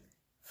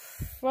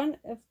front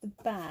of the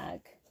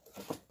bag.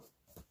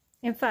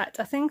 In fact,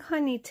 I think I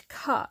need to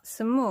cut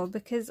some more,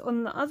 because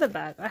on the other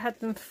bag I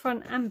had them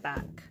front and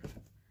back.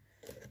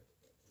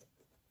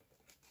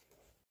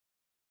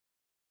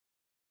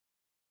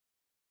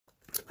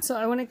 So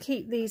I want to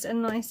keep these a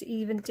nice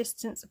even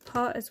distance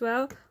apart as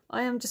well.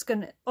 I am just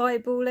going to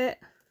eyeball it.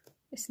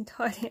 It's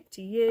entirely up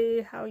to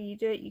you how you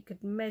do it. You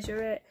could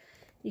measure it,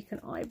 you can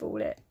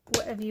eyeball it,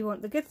 whatever you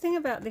want. The good thing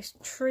about this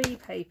tree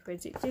paper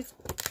is it just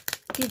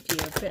gives you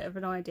a bit of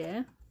an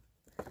idea,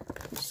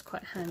 which is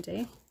quite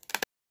handy.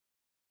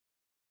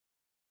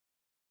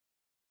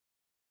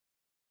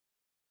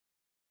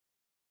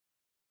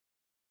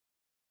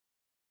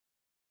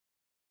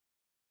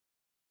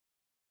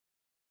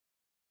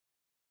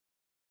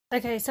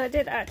 Okay, so I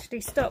did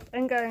actually stop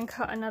and go and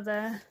cut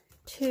another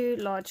 2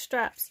 large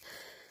straps,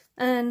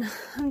 and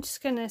I'm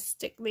just going to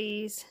stick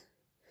these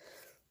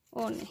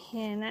on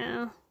here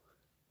now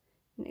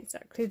in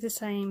exactly the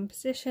same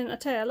position. I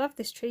tell you, I love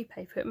this tree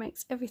paper, it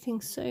makes everything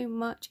so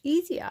much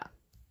easier.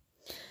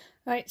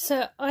 Right,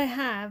 so I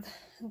have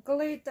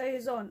glued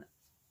those on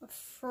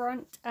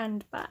front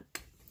and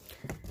back,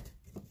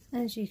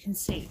 as you can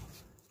see.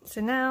 So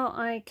now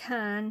I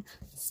can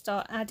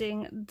start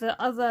adding the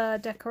other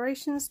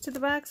decorations to the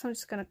bag. So I'm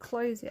just going to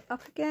close it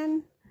up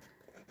again.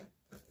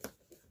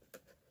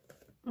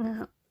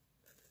 Now,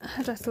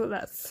 had I thought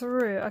that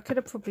through, I could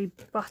have probably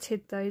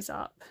butted those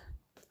up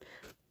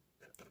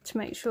to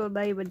make sure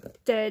they were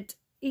dead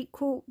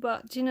equal,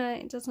 but you know,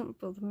 it doesn't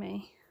bother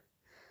me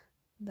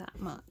that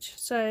much.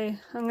 So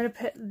I'm going to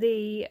put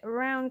the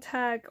round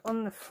tag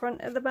on the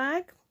front of the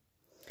bag.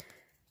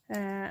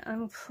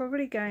 I'm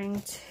probably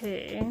going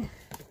to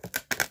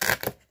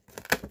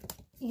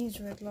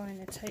use red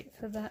liner tape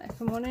for that, if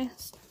I'm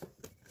honest.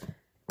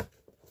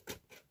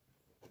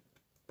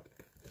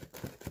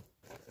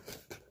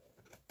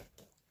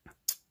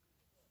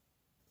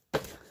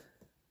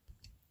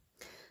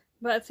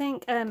 But I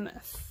think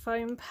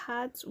foam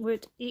pads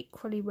would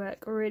equally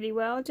work really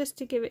well, just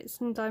to give it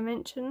some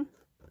dimension.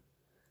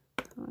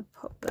 I'll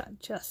pop that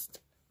just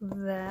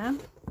there.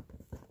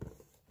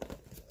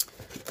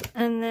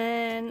 And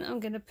then I'm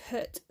going to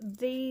put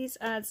these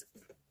as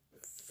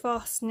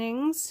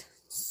fastenings.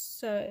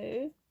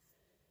 So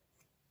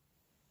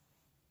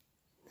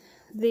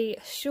the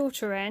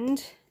shorter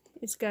end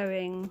is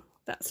going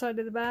that side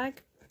of the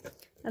bag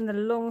and the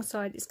long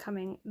side is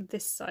coming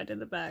this side of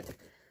the bag.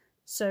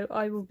 So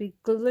I will be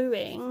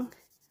gluing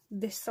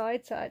this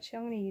side. So actually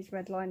I'm going to use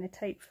red liner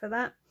tape for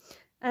that.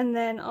 And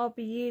then I'll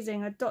be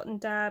using a dot and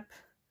dab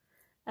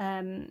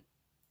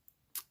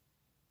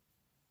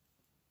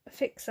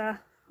fixer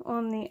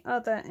on the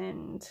other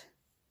end.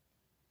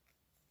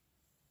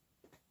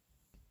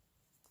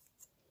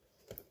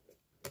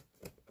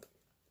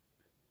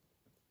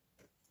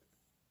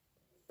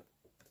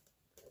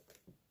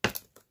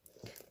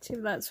 So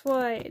that's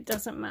why it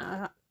doesn't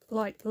matter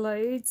like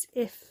loads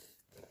if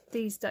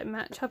these don't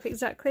match up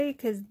exactly,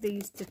 because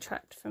these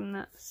detract from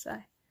that. So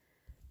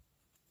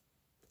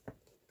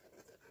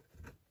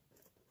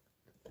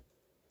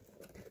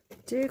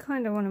do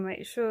kind of want to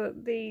make sure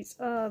these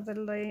are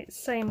the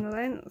same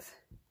length,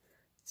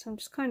 so I'm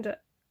just kind of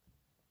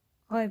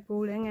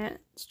eyeballing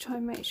it to try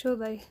and make sure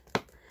they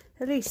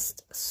at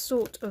least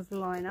sort of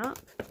line up.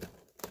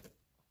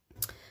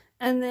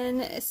 And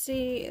then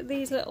see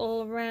these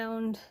little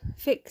round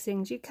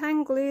fixings, you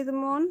can glue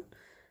them on,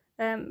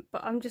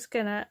 but I'm just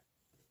gonna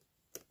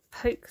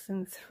poke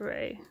them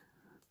through.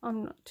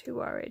 I'm not too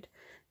worried.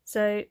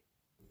 So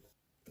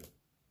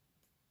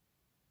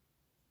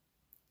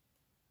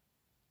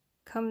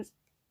comes,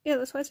 yeah,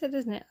 that's what I said,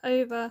 isn't it?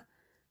 Over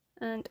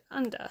and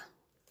under.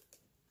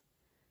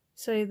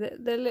 So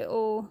that the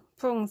little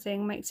prong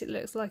thing makes it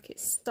look like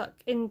it's stuck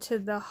into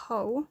the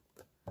hole.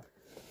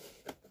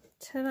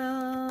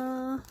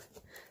 Ta-da!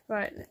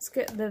 Right, let's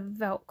get the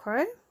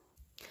Velcro.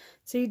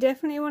 So you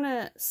definitely want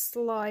to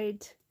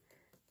slide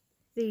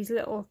these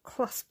little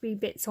cluspy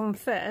bits on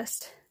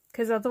first,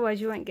 because otherwise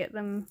you won't get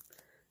them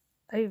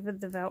over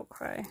the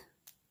Velcro.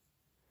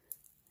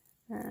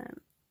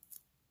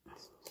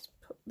 Let's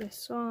put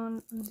this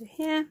on under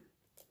here.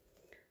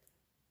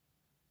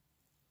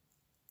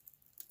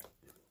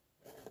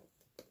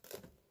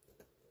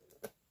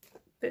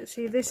 But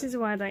see, this is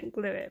why I don't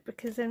glue it,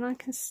 because then I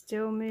can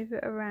still move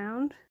it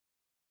around.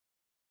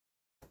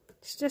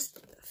 It's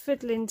just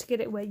fiddling to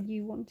get it where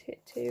you want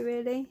it to,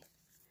 really.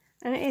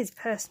 And it is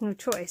personal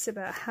choice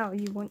about how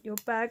you want your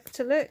bag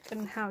to look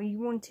and how you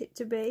want it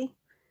to be.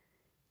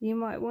 You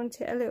might want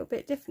it a little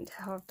bit different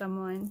to how I've done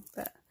mine,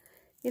 but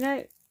you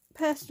know,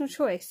 personal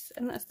choice.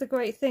 And that's the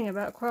great thing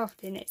about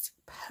crafting, it's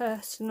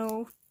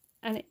personal,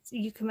 and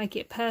you can make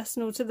it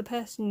personal to the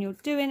person you're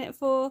doing it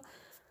for.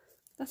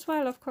 That's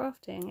why I love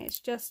crafting. It's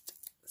just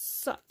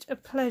such a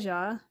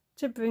pleasure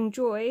to bring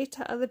joy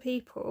to other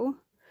people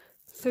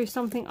through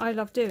something I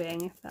love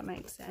doing, if that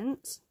makes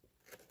sense.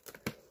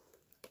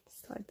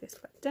 Slide this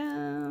back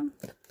down.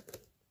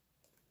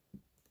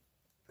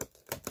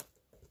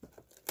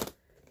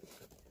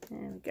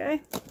 There we go.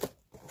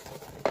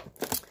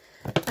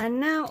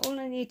 And now all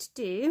I need to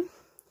do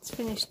is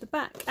finish the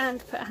back and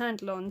put a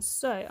handle on.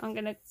 So I'm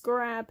going to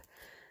grab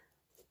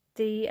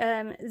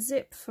the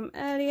zip from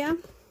earlier.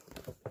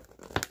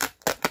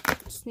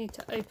 Just need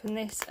to open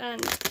this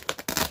and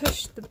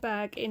push the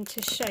bag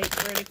into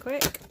shape really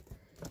quick.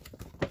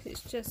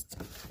 It's just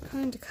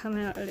kind of come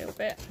out a little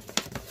bit.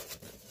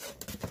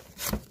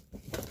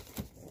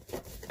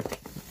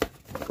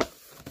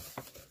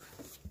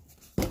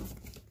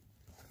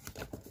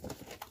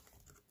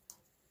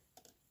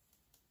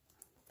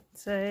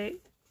 So,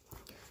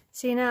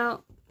 see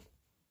now,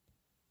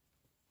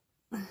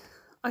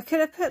 I could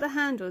have put the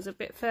handles a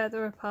bit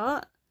further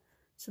apart,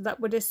 so that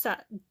would have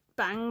sat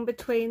bang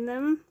between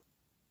them.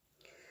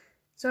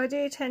 So I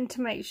do tend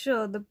to make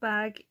sure the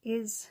bag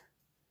is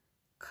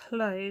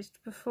closed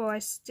before I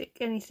stick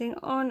anything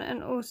on,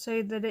 and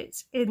also that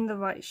it's in the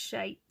right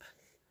shape.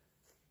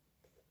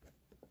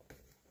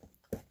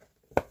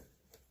 There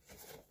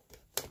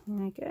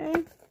we go.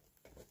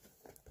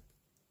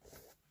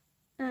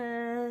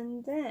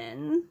 And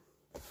then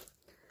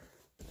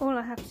all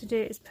I have to do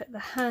is put the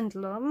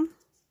handle on.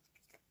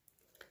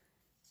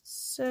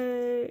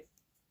 So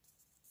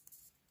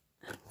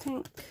I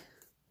think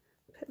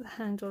put the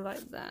handle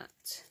like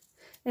that.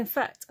 In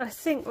fact, I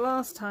think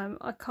last time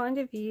I kind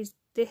of used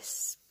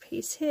this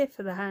piece here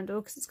for the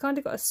handle because it's kind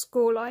of got a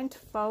score line to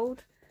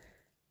fold,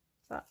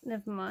 but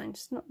never mind,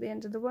 it's not the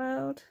end of the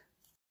world.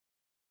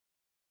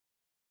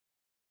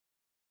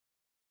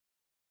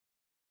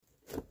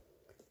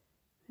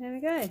 There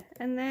we go,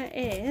 and there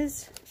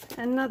is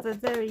another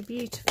very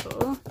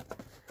beautiful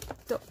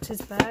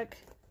doctor's bag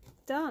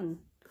done.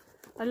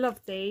 I love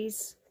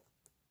these.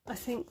 I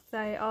think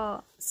they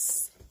are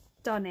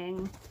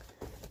stunning,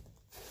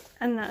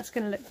 and that's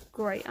going to look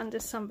great under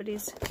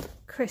somebody's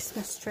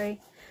Christmas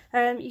tree.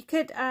 You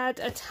could add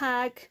a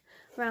tag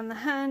around the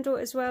handle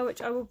as well,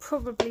 which I will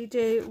probably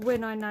do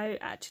when I know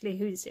actually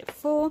who's it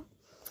for.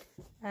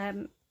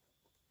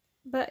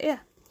 But yeah,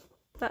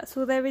 that's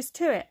all there is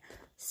to it.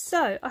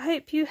 So I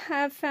hope you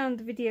have found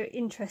the video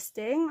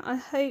interesting. I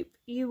hope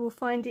you will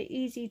find it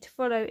easy to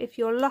follow if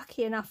you're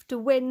lucky enough to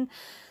win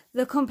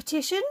the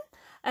competition.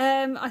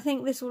 I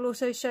think this will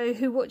also show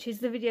who watches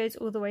the videos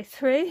all the way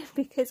through,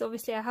 because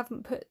obviously I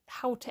haven't put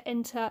how to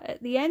enter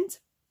at the end.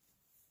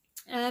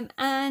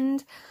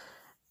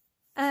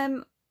 I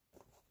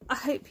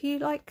hope you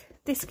like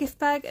this gift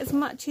bag as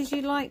much as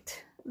you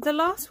liked the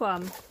last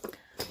one.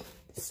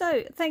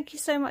 So thank you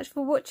so much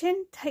for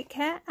watching. Take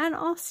care, and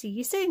I'll see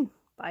you soon.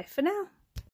 Bye for now.